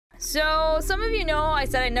So, some of you know I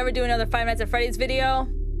said I'd never do another Five Nights at Freddy's video.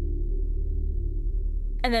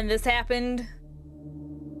 And then this happened.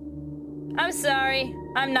 I'm sorry.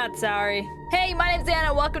 I'm not sorry. Hey, my name's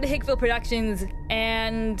Anna. Welcome to HickvilleProductions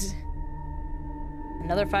and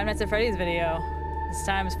another Five Nights at Freddy's video. This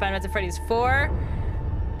time it's Five Nights at Freddy's 4.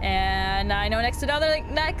 And I know next to nothing.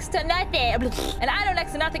 And I know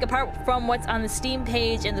next to nothing apart from what's on the Steam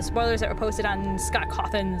page and the spoilers that were posted on Scott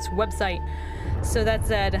Cawthon's website. So that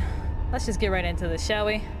said, let's just get right into this, shall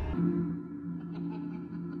we?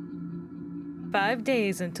 5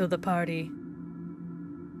 days until the party.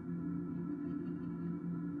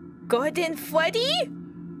 Gordon Freddy?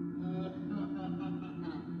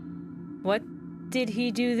 What did he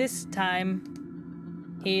do this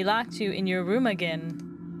time? He locked you in your room again.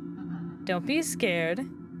 Don't be scared.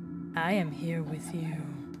 I am here with you.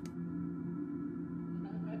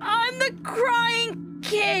 I'm the crying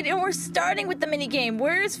kid, and we're starting with the minigame.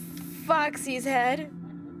 Where's Foxy's head?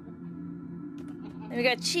 And we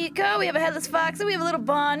got Chico, we have a Headless Foxy, we have a little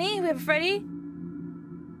Bonnie, we have Freddy.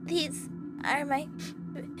 These are my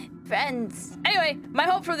friends. Anyway, my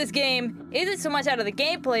hope for this game isn't so much out of the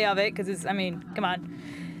gameplay of it, because it's, I mean, come on.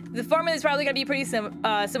 The formula is probably going to be pretty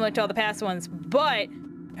similar to all the past ones, but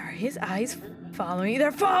are his eyes following me?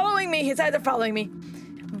 They're following me! His eyes are following me.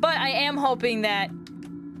 But I am hoping that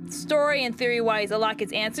story and theory-wise a lot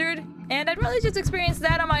gets answered, and I'd really just experience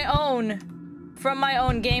that on my own, from my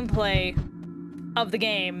own gameplay of the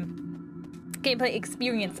game. Gameplay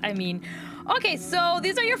experience, I mean. Okay, so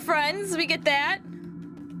these are your friends. We get that.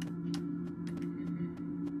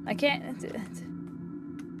 I can't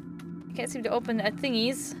seem to open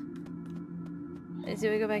thingies. Do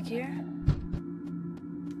we go back here?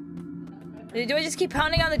 Do I just keep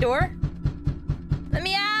pounding on the door? Let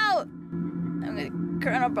me out! I'm gonna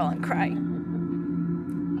curl up and cry.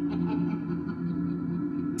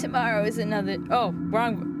 Tomorrow is another... Oh,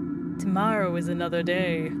 wrong. Tomorrow is another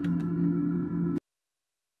day.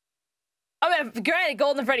 I mean, granted,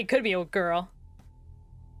 Golden Freddy could be a girl.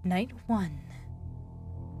 Night 1.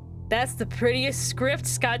 That's the prettiest script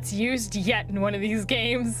Scott's used yet in one of these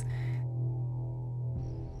games.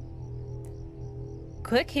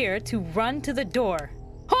 Click here to run to the door.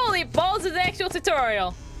 Holy balls, is an actual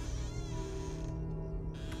tutorial.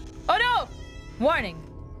 Oh no! Warning.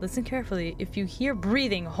 Listen carefully. If you hear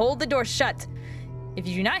breathing, hold the door shut. If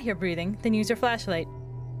you do not hear breathing, then use your flashlight.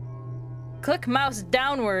 Click mouse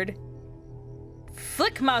downward.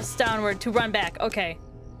 Flick mouse downward to run back. Okay.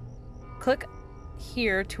 Click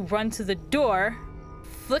here to run to the door.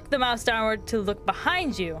 Flick the mouse downward to look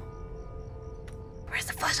behind you. Where's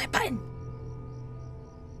the flashlight button?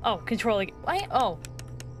 Oh, controlling. Why? Oh.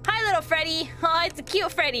 Hi, little Freddy. Oh, it's a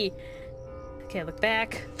cute Freddy. Okay, look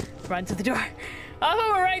back. Run to the door.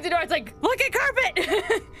 Oh, we're running to the door. It's like, look at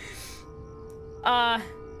carpet!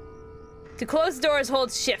 To close doors,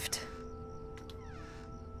 hold shift.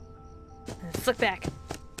 And flick back.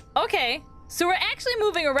 Okay. So we're actually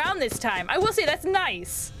moving around this time. I will say that's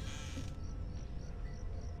nice.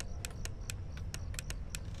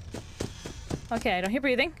 Okay, I don't hear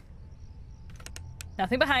breathing.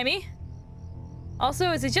 Nothing behind me.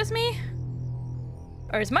 Also, is it just me?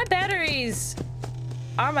 Or is my batteries...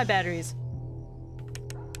 Are my batteries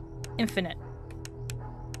infinite?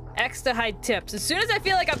 X to hide tips. As soon as I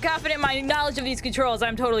feel like I'm confident in my knowledge of these controls,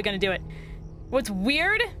 I'm totally gonna do it. What's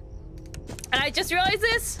weird, and I just realized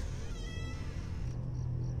this,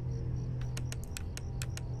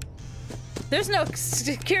 there's no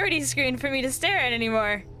security screen for me to stare at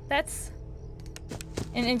anymore. That's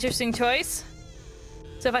an interesting choice.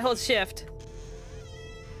 So if I hold shift,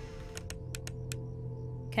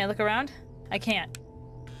 can I look around? I can't.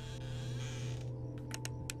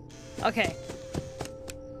 Okay.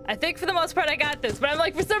 I think for the most part I got this, but I'm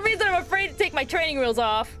like, for some reason I'm afraid to take my training wheels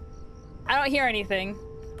off. I don't hear anything.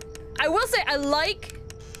 I will say I like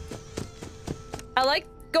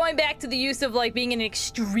going back to the use of like being in an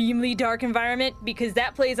extremely dark environment, because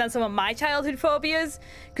that plays on some of my childhood phobias.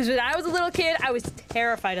 Because when I was a little kid, I was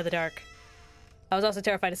terrified of the dark. I was also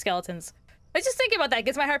terrified of skeletons. I was just thinking about that, it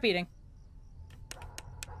gets my heart beating.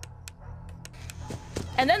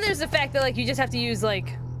 And then there's the fact that like you just have to use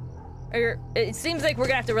like, or it seems like we're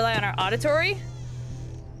gonna have to rely on our auditory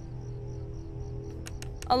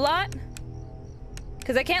a lot,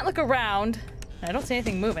 because I can't look around. I don't see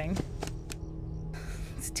anything moving.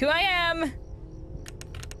 It's 2 AM.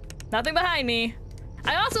 Nothing behind me.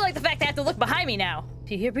 I also like the fact that I have to look behind me now.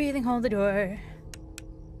 If you hear breathing, hold the door.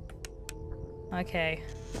 Okay.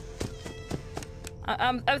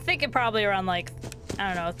 I'm thinking probably around like,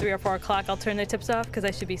 I don't know, 3 or 4 o'clock I'll turn the tips off, because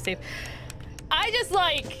I should be safe. I just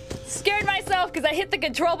like scared myself because I hit the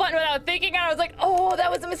control button without thinking, and I was like, oh, that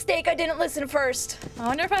was a mistake. I didn't listen first. I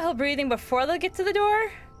wonder if I hold breathing before they get to the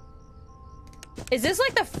door. Is this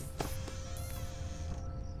like the...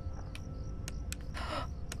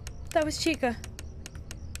 That was Chica.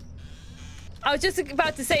 I was just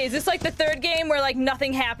about to say, is this like the third game where like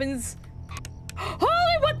nothing happens?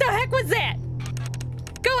 Holy, what the heck was that?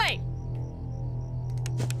 Go away.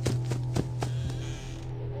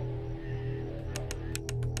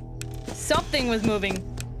 Something was moving.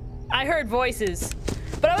 I heard voices.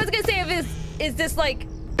 But I was gonna say, is this like...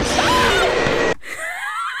 I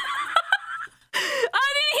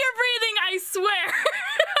didn't hear breathing, I swear.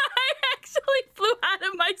 I actually flew out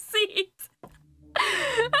of my seat.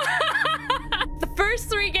 The first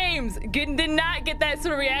 3 games did not get that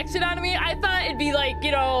sort of reaction out of me. I thought it'd be like,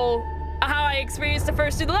 you know, how I experienced the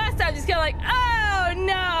first 2 the last time. Just kind of like, oh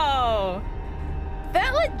no.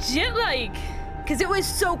 That legit like... Because it was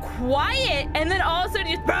so quiet, and then all of a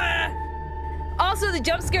sudden just... Bah! Also, the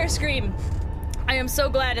jump scare scream. I am so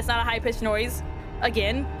glad it's not a high-pitched noise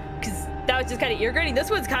again, because that was just kind of ear-grating. This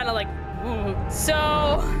one's kind of like... So...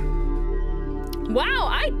 Wow,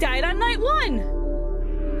 I died on night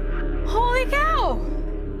 1. Holy cow.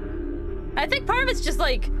 I think part of it's just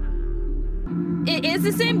like... It is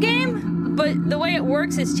the same game, but the way it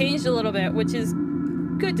works has changed a little bit, which is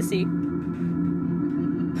good to see.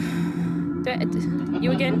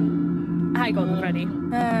 You again? Hi, Golden Freddy.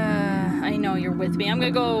 I know you're with me. I'm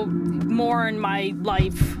gonna go mourn my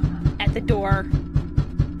life at the door.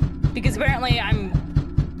 Because apparently I'm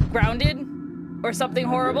grounded or something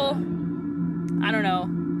horrible. I don't know.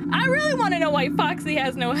 I really want to know why Foxy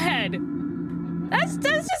has no head. That's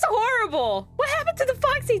just horrible. What happened to the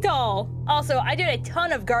Foxy doll? Also, I did a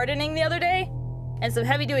ton of gardening the other day. And some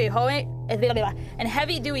heavy-duty hoeing. And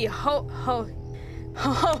heavy-duty hoeing.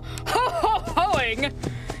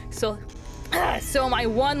 So my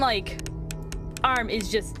one like arm is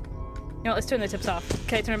just, you know, let's turn the tips off.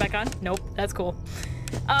 Can I turn it back on? Nope, that's cool.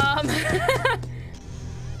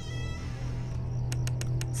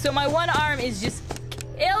 So my one arm is just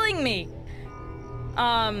killing me.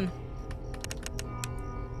 But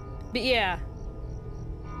yeah,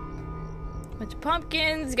 bunch of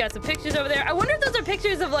pumpkins. Got some pictures over there. I wonder if those are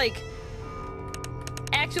pictures of like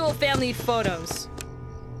actual family photos.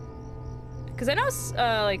 Because I know,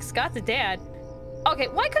 like, Scott's a dad. Okay,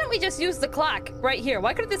 why couldn't we just use the clock right here?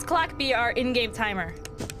 Why couldn't this clock be our in-game timer?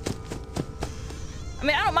 I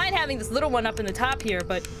mean, I don't mind having this little one up in the top here,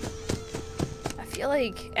 but I feel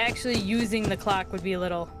like actually using the clock would be a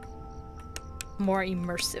little more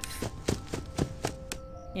immersive.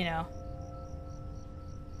 You know?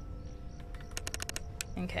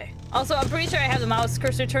 Okay. Also, I'm pretty sure I have the mouse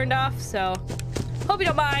cursor turned off, so hope you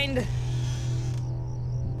don't mind.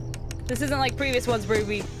 This isn't like previous ones where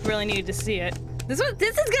we really needed to see it. This is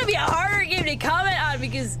gonna be a harder game to comment on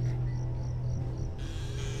because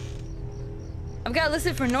I've got to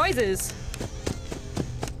listen for noises.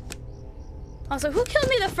 Also, who killed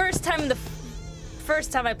me the first time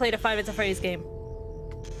I played a 5 Nights at Freddy's game?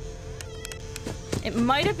 It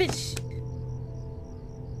might have been...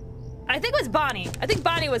 I think it was Bonnie. I think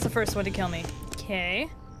Bonnie was the first one to kill me. Okay.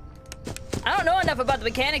 I don't know enough about the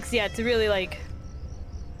mechanics yet to really like...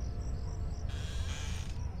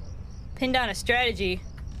 pin down a strategy.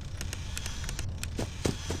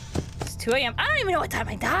 It's 2 AM. I don't even know what time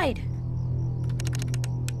I died.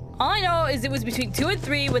 All I know is it was between 2 and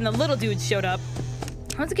 3 when the little dudes showed up.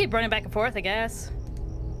 I want to keep running back and forth, I guess.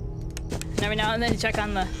 And every now and then check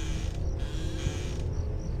on the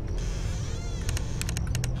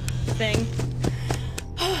thing.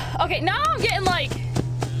 Okay, now I'm getting like,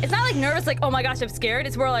 it's not like nervous, like, oh my gosh, I'm scared.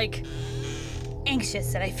 It's more like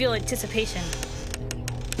anxious and I feel anticipation.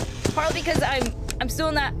 Partly because I'm still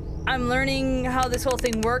in that I'm learning how this whole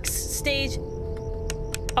thing works stage.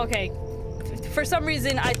 Okay. For some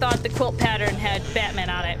reason, I thought the quilt pattern had Batman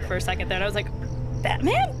on it for a second there. And I was like,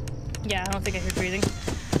 Batman? Yeah, I don't think I heard breathing.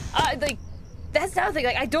 Like, that's the other thing.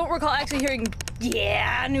 Like, I don't recall actually hearing,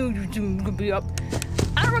 yeah, I knew you would be up.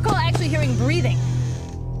 I don't recall actually hearing breathing.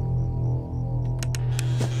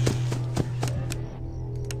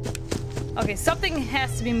 Okay, something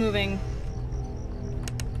has to be moving.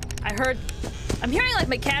 I'm hearing like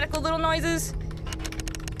mechanical little noises.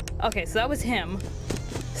 Okay, so that was him.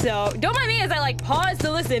 So don't mind me as I like pause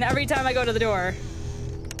to listen every time I go to the door.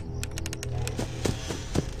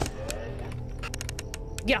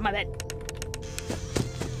 Get off my bed.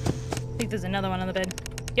 I think there's another one on the bed.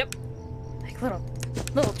 Yep. Like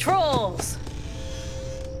little trolls.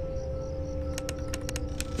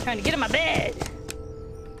 Trying to get in my bed.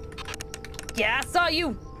 Yeah, I saw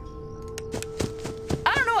you.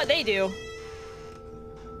 what they do.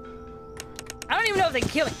 I don't even know if they can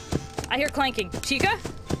kill me. I hear clanking. Chica?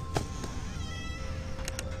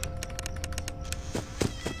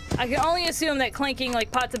 I can only assume that clanking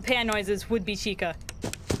like pots and pan noises would be Chica.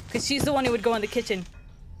 Because she's the one who would go in the kitchen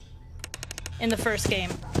in the first game.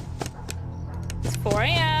 It's 4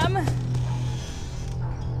 a.m.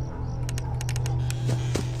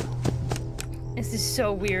 This is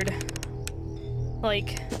so weird.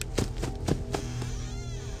 Like,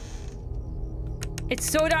 it's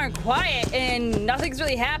so darn quiet and nothing's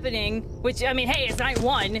really happening, which, I mean, hey, it's night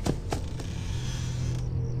 1.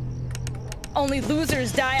 Only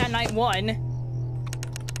losers die on night 1.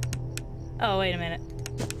 Oh, wait a minute.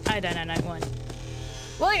 I died on night 1.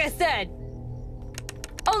 Well, like I said,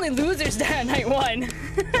 only losers die on night 1.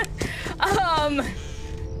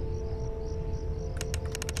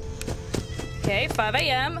 Okay, 5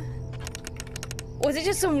 a.m. Was it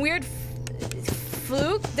just some weird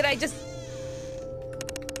fluke? Did I just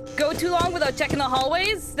go too long without checking the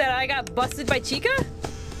hallways that I got busted by Chica?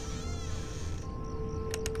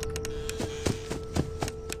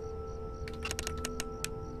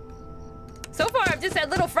 So far, I've just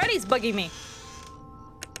had little Freddy's bugging me.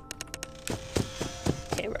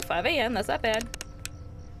 Okay, we're at 5 a.m. That's not bad.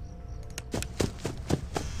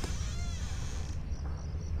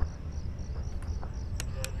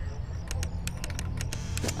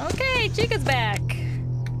 Okay, Chica's back.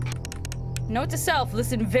 Note to self,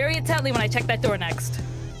 listen very intently when I check that door next.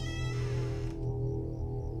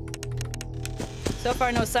 So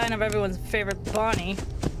far, no sign of everyone's favorite Bonnie.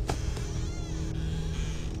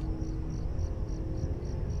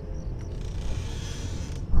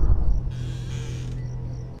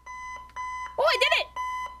 Oh, I did it!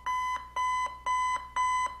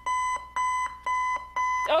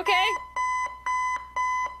 Okay.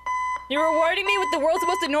 You're rewarding me with the world's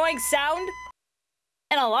most annoying sound?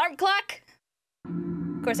 An alarm clock?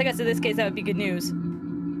 Of course, I guess in this case that would be good news.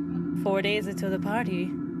 4 days until the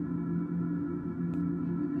party.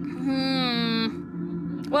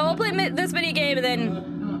 Well, we'll play this mini game and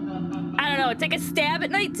then, I don't know, take a stab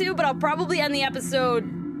at night 2, but I'll probably end the episode.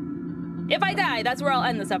 If I die, that's where I'll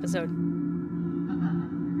end this episode.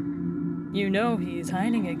 You know he's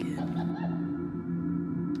hiding again.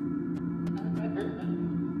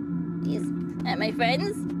 He's at my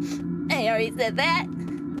friends? I already said that,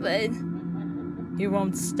 but he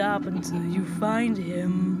won't stop until you find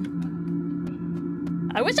him.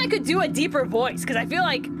 I wish I could do a deeper voice, because I feel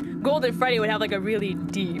like Golden Freddy would have like a really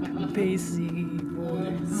deep, bassy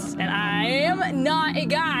voice. And I am not a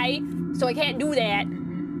guy, so I can't do that.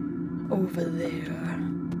 Over there.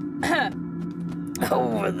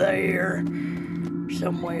 Over there.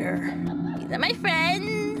 Somewhere. These are my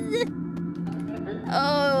friends.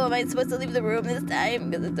 Oh, am I supposed to leave the room this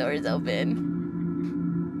time? Because the door is open.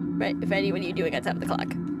 Right, Freddy, what are you doing on top of the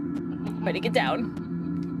clock? Freddy, get down.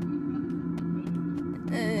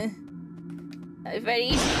 Hi,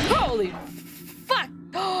 Freddy. Holy fuck!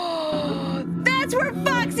 Oh, that's where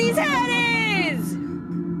Foxy's head is!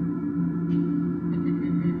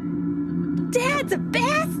 Dad's a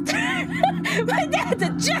bastard! My dad's a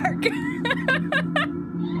jerk!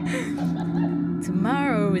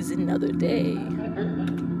 Tomorrow is another day.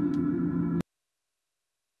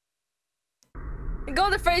 And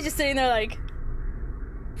Golden Freddy's just sitting there like,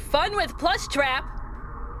 fun with plush trap.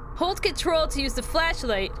 Hold control to use the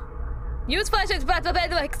flashlight. Use flashlights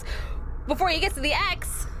before he gets to the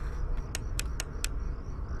X.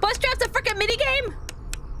 Plush trap's a freaking minigame?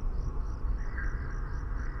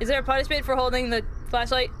 Is there a punishment for holding the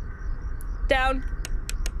flashlight down?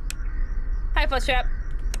 Hi, plush trap.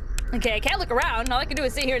 Okay, I can't look around. All I can do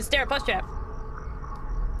is sit here and stare at plush trap.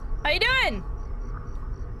 How you doing?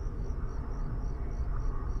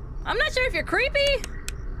 I'm not sure if you're creepy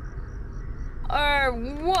or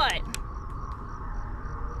what.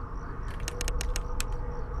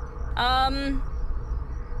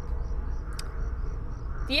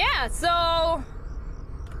 Yeah, so how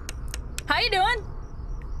you doing?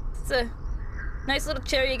 It's a nice little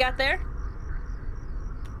chair you got there.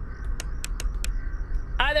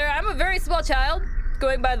 Either I'm a very small child,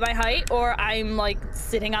 going by my height, or I'm like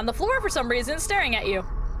sitting on the floor for some reason, staring at you.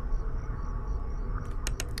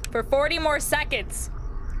 For 40 more seconds.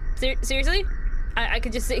 Seriously? I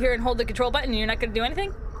could just sit here and hold the control button and you're not gonna do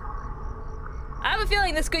anything? I have a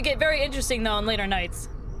feeling this could get very interesting though in later nights.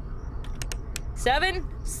 7,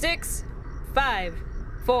 6, 5,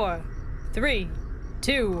 4, 3,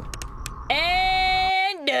 2,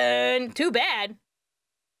 and done. Too bad.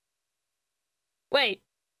 Wait.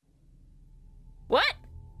 What?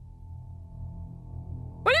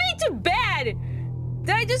 What do you mean too bad?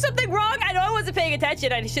 Did I do something wrong? I know I wasn't paying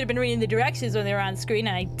attention. I should have been reading the directions when they were on screen,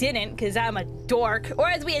 and I didn't, because I'm a dork. Or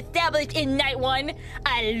as we established in night 1,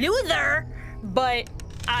 a loser. But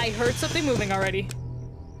I heard something moving already.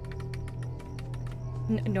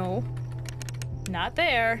 No. Not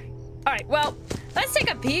there. All right, well, let's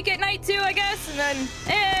take a peek at night 2, I guess, and then,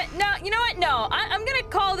 no, you know what? No, I'm gonna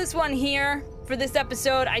call this one here for this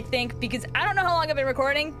episode, I think, because I don't know how long I've been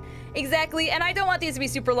recording exactly, and I don't want these to be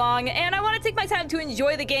super long, and I want to take my time to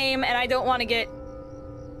enjoy the game, and I don't want to get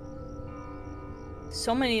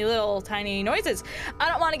so many little tiny noises. I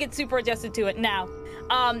don't want to get super adjusted to it now.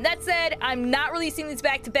 That said, I'm not releasing these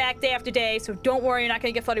back-to-back day after day, so don't worry, you're not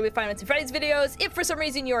going to get flooded with Five Nights at Freddy's videos. If for some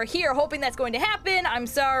reason you're here hoping that's going to happen, I'm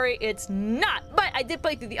sorry, it's not. But I did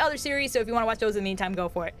play through the other series, so if you want to watch those in the meantime, go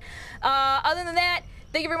for it. Other than that,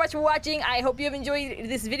 thank you very much for watching. I hope you have enjoyed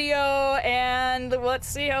this video, and let's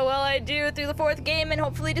see how well I do through the 4th game and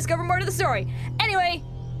hopefully discover more to the story. Anyway,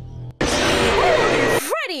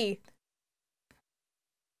 Freddy!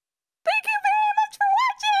 Thank you very much for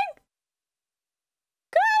watching!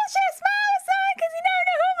 Go ahead and share a smile with someone, because you never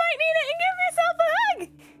know who might need it, and give yourself a hug!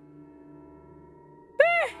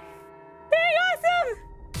 Very awesome!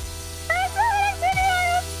 That's all the next video. I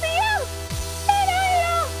hope to see you!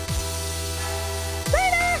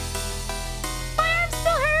 Later! My arm's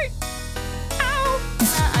still hurt! Ow!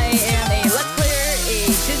 I am a Let's Player, a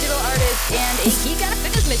digital artist, and a geek on a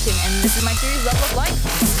fitness mission, and this is my series Level Up Life.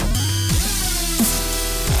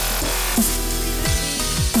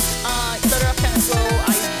 Started off kind of slow.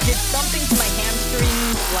 I did something to my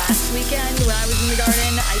hamstrings last weekend when I was in the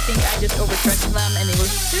garden. I think I just overstretched them and they were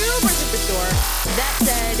super sore. That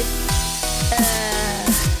said,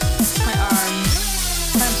 my arms.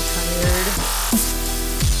 I'm tired.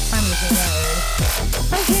 I'm tired.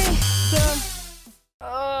 Okay, so,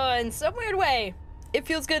 in some weird way, it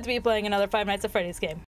feels good to be playing another Five Nights at Freddy's game.